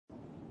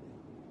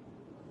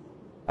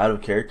Out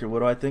of character, what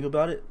do I think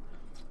about it?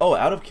 Oh,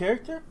 out of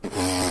character?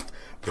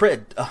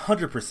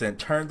 100%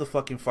 turned the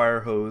fucking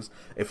fire hose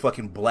and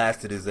fucking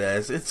blasted his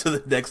ass into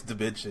the next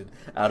dimension.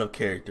 Out of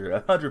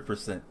character,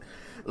 100%.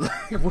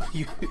 Like, what do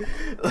you...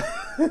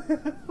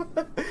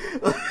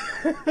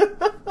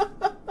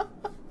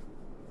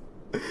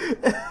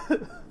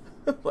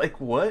 Like,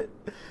 what?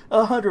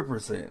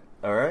 100%,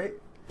 alright?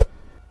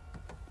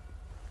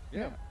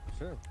 Yeah,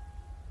 sure.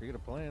 If you get a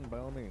plan, by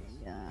all means.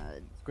 Yeah.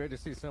 It's great to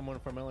see someone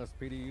from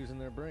LSPD using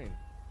their brain.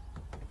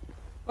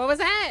 What was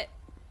that?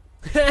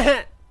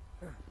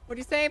 What'd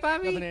you say,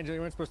 Bobby? Nothing, Angela.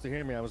 You weren't supposed to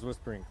hear me. I was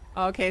whispering.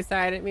 Oh, okay,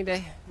 sorry. I didn't mean to.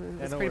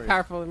 It's no pretty worries.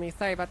 powerful of me.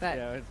 Sorry about that.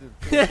 Yeah,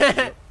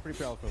 it's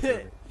pretty powerful.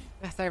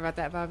 Sorry about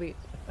that, Bobby.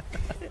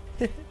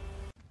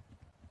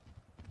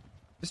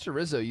 Mr.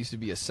 Rizzo used to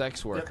be a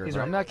sex worker, he's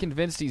but right. I'm not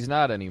convinced he's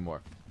not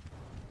anymore.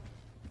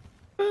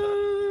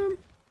 I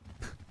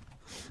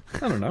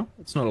don't know.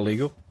 It's not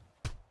illegal.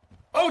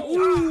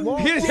 Oh,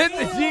 he just hit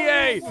the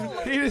DA!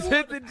 He just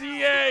hit the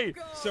DA!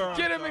 Sorry,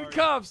 Get him in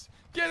cuffs!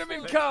 Get him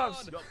in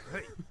cuffs!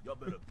 Hey, y'all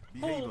better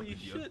behave Holy up in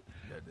here. shit.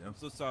 Goddamn. I'm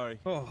so sorry.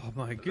 Oh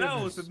my goodness.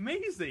 That was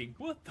amazing.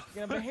 What the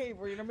Gonna fuck? behave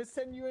or you're gonna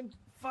send you in.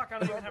 Fuck, I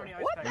don't even have any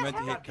ice packs. You meant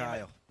to hit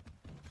Kyle.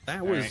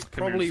 That was Alright,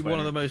 come probably here, one of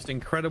Spider. the most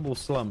incredible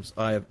slumps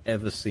I have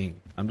ever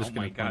seen. I'm just Oh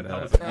going my to God,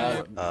 point that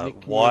that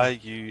was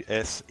out.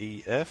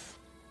 YUSEF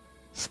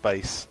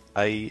space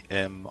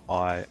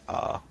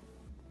AMIR.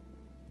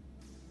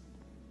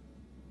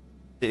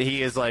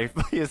 He is like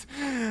he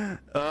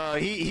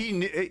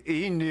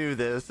knew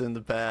this in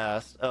the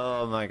past.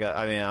 Oh my god!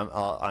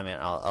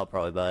 I'll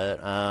probably buy it.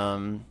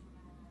 Alright,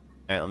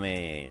 let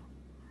me.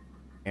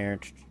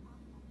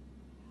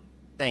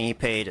 Thing he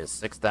paid is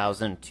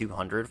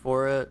 6,200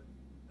 for it.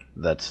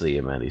 That's the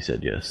amount he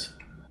said, yes.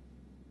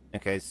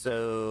 Okay,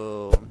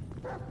 so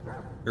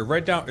You're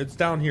right down. It's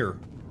down here,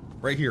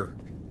 right here.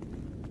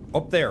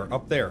 Up there.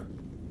 Up there.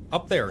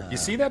 Up there. You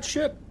see that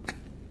shit?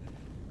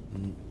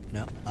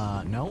 No.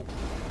 No.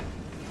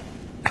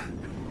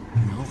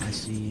 No, I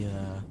see.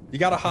 You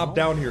gotta hop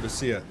down here to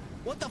see it.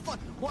 What the fuck?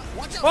 What?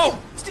 Watch out! Oh!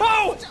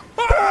 Oh!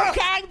 Ah!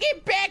 Can't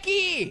get back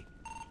here!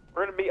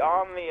 We're gonna be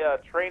on the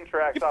train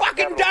tracks. You off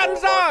fucking Capitol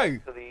Dunzo!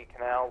 Boulevard To the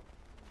canals.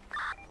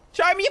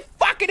 Show me your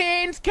fucking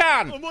hands,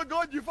 cunt! Oh my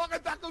god, you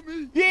fucking tackled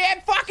me! Yeah,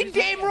 fucking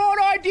damn right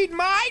I did,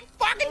 mate!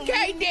 Fucking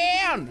came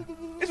down!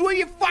 That's where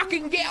you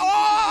fucking get.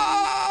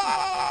 Oh!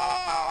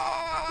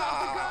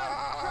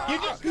 You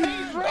just Raven!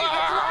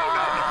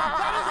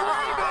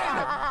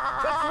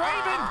 That's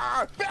Raven!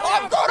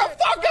 I've got a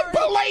fucking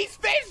police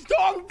vest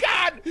on,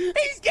 gun!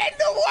 He's getting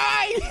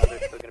away! They're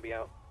still gonna be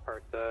out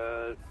parked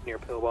near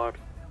Pillbox.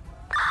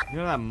 you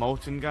know that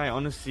Molten guy?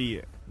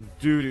 Honestly,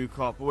 doo-doo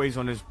cop, always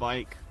on his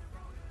bike.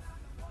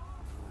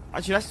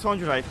 Actually, that's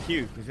 200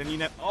 IQ, because then you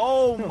know.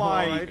 Oh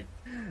my!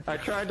 I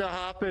tried to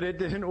hop it. It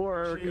didn't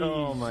work.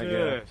 Oh my god.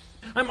 Jesus.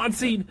 I'm on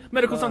scene.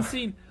 Medical's on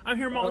scene. I'm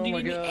here, Malton. Oh Do my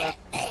you need me?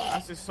 god.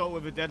 That's assault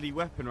with a deadly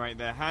weapon right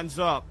there. Hands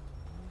up.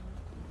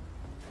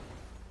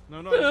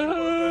 No, no.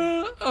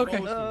 Okay.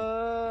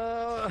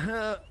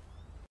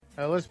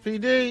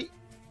 LSPD.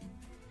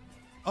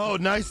 Oh,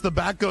 nice. The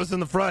back goes in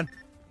the front.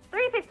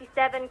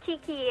 357,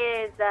 Kiki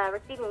is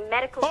receiving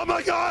medical. Oh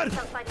my god!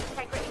 Outside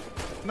integrity.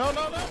 No,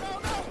 no, no, no,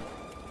 no.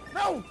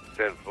 No.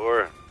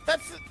 10-4.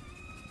 That's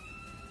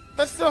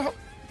the.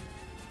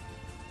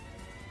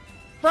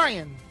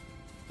 Brian.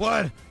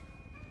 What?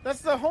 That's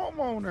the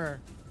homeowner.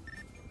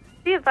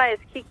 Be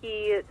advised,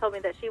 Kiki told me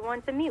that she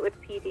wanted to meet with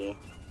PD.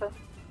 So.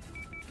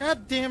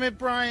 God damn it,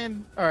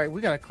 Brian. All right, we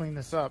gotta clean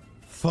this up.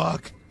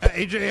 Fuck.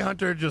 AJ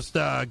Hunter just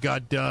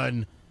got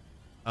done.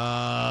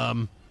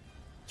 Well,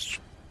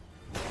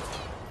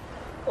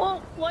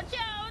 watch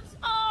out!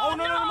 Oh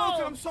no, no,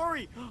 Molten, I'm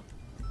sorry.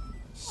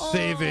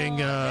 Saving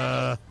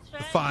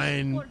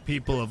fine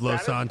people of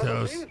Los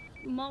Santos.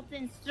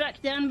 Molten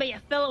struck down by a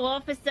fellow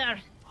officer.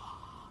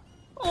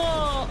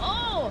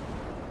 Oh!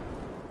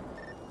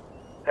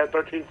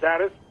 10-13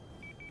 status.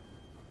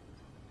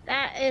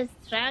 That is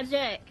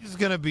tragic. This is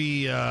gonna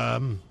be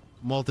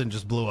Molten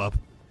just blew up.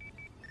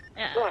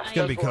 It's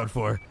gonna be code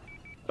 4.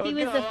 He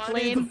was a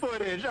flame.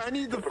 Footage. I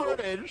need the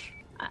footage.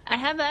 I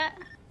have it.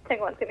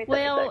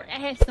 Well, I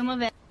have some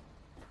of it.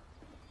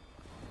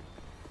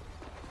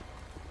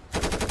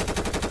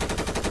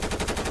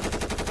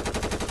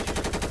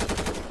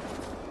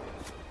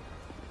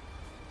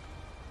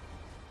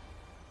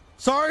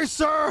 Sorry,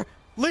 sir.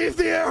 Leave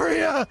the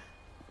area.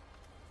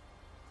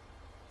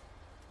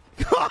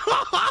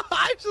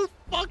 I just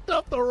fucked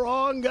up the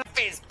wrong guy.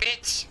 Fizz,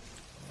 bitch!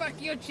 Fuck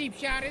you, cheap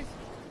shotters.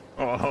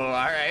 Oh,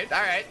 alright.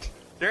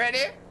 You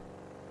ready?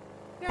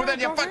 Put on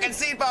your fucking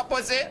seatbelt,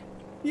 pussy.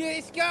 Yeah,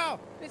 let's go.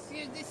 Let's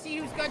see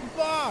who's got the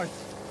balls.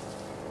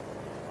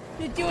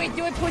 You do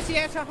it, pussy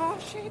ass. Oh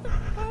shit!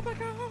 Oh my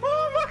god!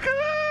 Oh my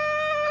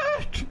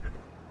god!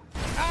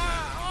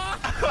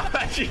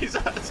 Ah!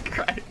 Jesus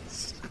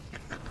Christ!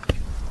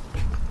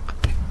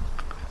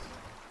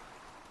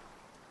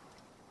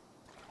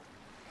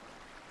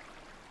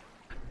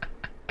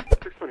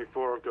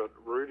 624. I've got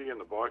Rudy and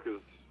the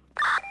bikers.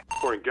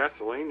 pouring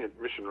gasoline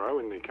at Mission Row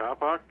in the car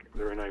park.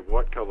 They're in a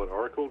white-coloured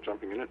Oracle,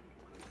 jumping in it.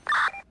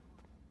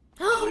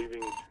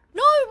 Leaving.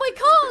 No, my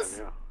cars!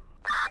 Now.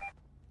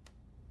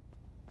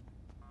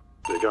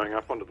 They're going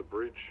up onto the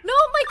bridge. No,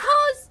 my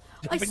cars!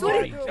 I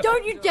swear to...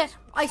 Don't you dare!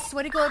 I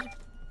swear to God.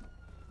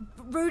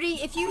 Rudy,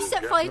 if you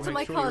set fire to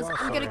my cars,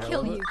 I'm gonna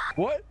kill you.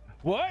 What?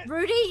 What?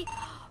 Rudy!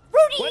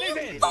 What is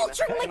Rudy, it? you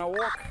vulturing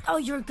my... Oh,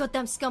 you're a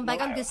goddamn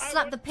scumbag. I'm gonna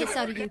slap the piss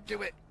out of you.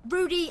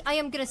 Rudy, I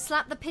am gonna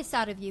slap the piss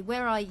out of you.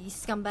 Where are you,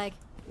 scumbag?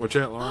 Watch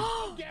out, Lauren.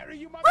 Rudy!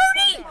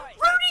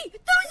 Rudy!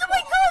 Those are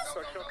my cars!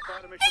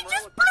 They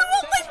just blew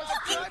up my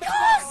fucking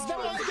cars!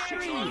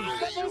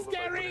 That's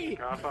scary!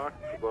 Car park,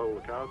 blow all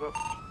the cars up.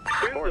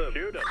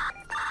 Shoot them!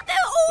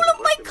 They're all of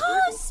my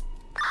cars!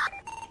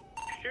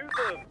 Shoot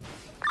them!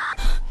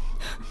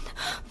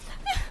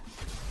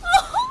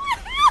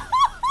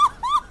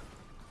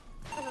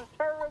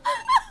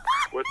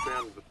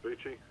 Westbound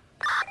Vespucci.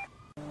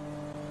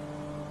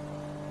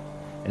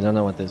 I don't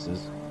know what this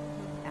is.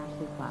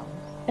 Ashley Flowers.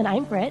 And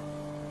I'm Britt.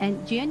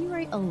 And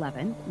January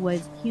 11th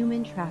was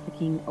Human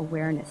Trafficking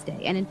Awareness Day.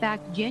 And in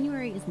fact,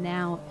 January is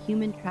now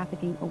Human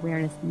Trafficking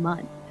Awareness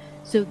Month.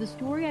 So the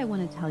story I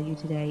want to tell you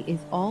today is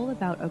all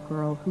about a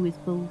girl who is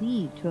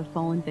believed to have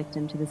fallen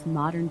victim to this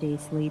modern-day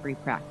slavery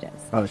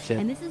practice. Oh, shit.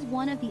 And this is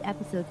one of the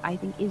episodes I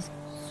think is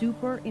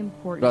super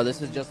important. Bro,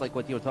 this is just like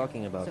what you were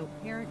talking about. So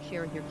parents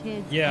share with your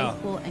kids, Yeah. high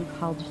school and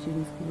college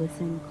students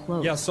listen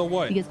close. Yeah, so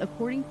what? Because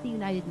according to the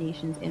United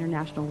Nations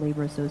International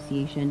Labor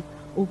Association,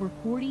 over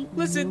 40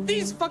 Listen,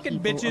 these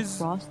fucking bitches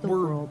across the were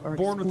world are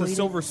born with a exploited,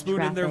 silver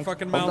spoon in their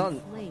trafficked, fucking or mouth.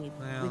 enslaved,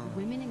 Yeah. with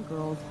women and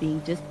girls being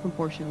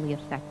disproportionately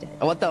affected.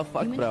 Oh, what the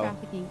fuck, Human bro?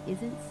 trafficking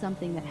isn't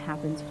something that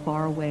happens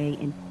far away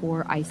in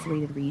poor,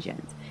 isolated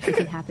regions. It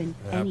can happen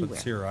It happens anywhere,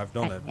 here. I've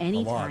done at it any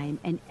a lot. time,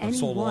 and I've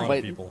sold a lot anyone,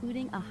 of people.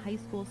 including a high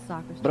school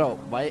soccer star. Bro,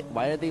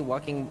 why are they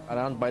walking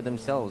around by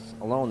themselves,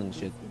 alone and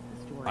shit?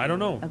 I don't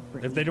know.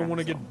 If they don't want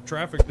to get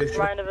trafficked, they should.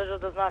 My individual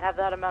does not have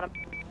that amount of...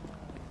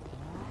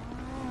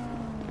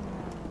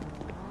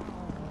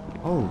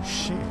 Oh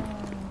shit.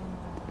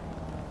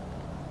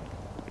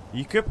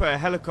 You could put a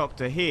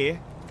helicopter here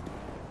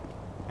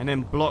and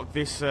then block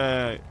this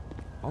oh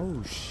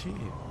shit.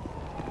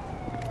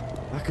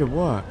 That could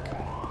work.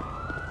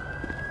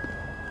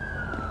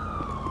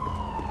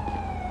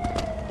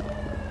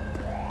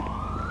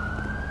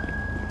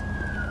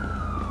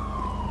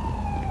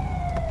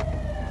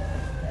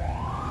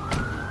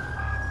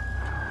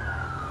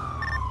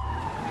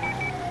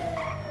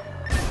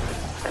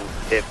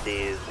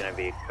 Is going to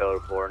be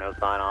code 4, no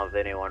sign-off of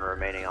anyone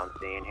remaining on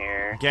scene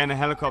here. Getting a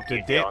helicopter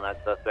dip. Detail on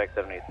that suspect,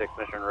 76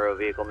 Mission Row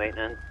vehicle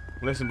maintenance.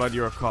 Listen, bud,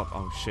 you're a cop.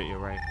 Oh shit, you're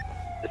right.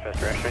 Dispatch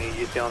direction, I need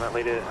detail on that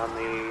lady on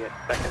the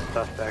second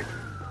suspect.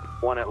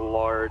 One at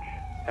large,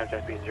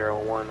 SB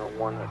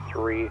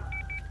 0113.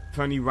 If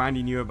only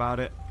Randy knew about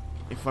it.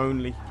 If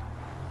only.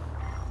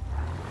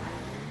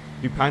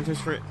 Do Panthers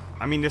for it?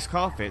 I mean, this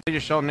car fits. They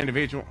just shot an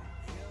individual.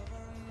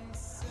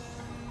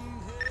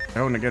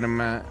 Holding a good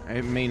amount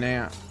at me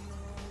now.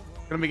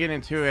 Gonna be getting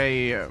into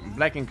a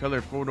black and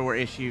colored 4-door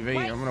SUV.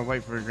 I'm gonna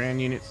wait for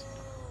grand units.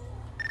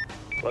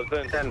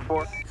 Listen,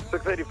 10-4.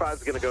 685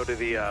 is going to go to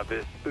the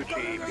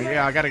Vespucci.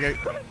 Yeah, I gotta go.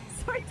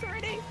 Sorry,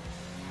 turning.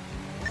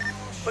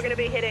 We're gonna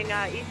be hitting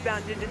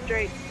eastbound Ginger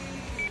Street.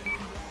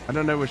 I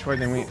don't know which way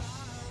they went.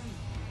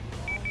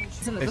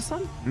 Isn't it this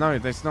one? No,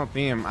 that's not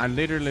them. I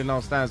literally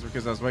lost eyes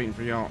because I was waiting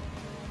for y'all.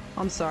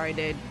 I'm sorry,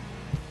 dude.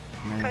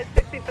 Man.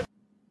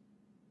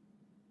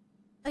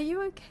 Are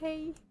you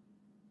okay?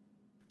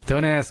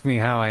 Don't ask me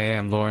how I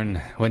am, Lauren.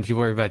 Why don't you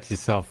worry about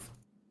yourself?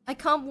 I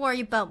can't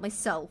worry about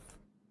myself.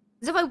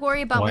 Because if I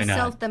worry about Why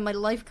myself, not? then my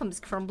life comes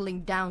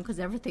crumbling down because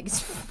everything's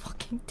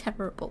fucking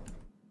terrible.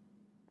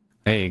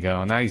 There you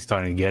go. Now you're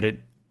starting to get it.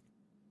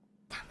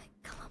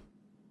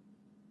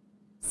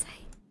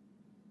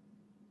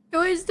 You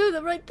always do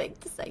the right thing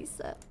to say,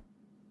 sir.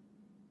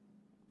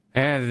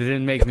 And it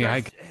didn't make me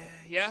hike.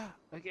 Yeah?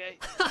 Okay.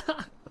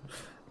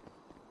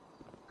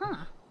 Huh.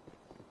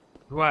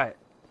 What?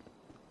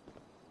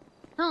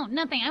 Oh,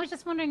 nothing. I was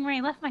just wondering where I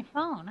left my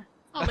phone.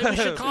 Oh, maybe we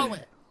should call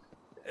it.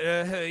 Oh,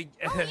 yeah,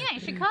 I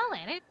should call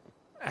it.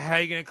 How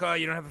are you gonna call?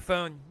 You don't have a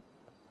phone.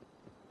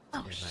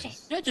 Oh, shit.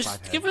 Yeah,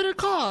 just give it a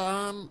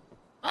call.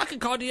 I can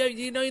call. Do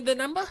you know the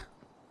number?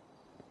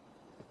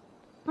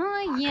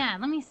 Oh, yeah.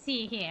 Let me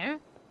see here.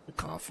 A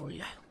call for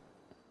you.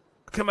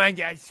 Come on,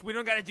 guys. We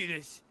don't gotta do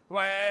this.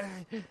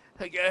 Why?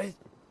 Okay.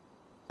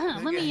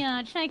 Let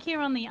me check here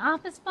on the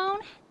office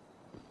phone.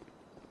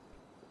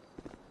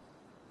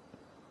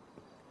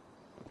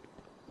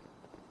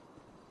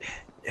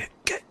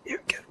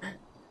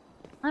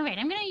 All right,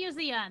 I'm gonna use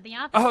the office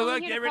phone Oh,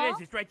 look, here there to it call.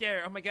 is. It's right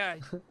there. Oh my god.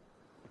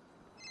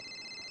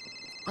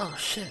 Oh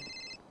shit.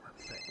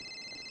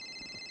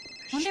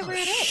 Wonder where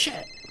it is.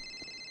 Shit.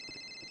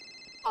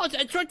 Oh,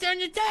 it's right there on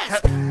your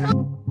desk.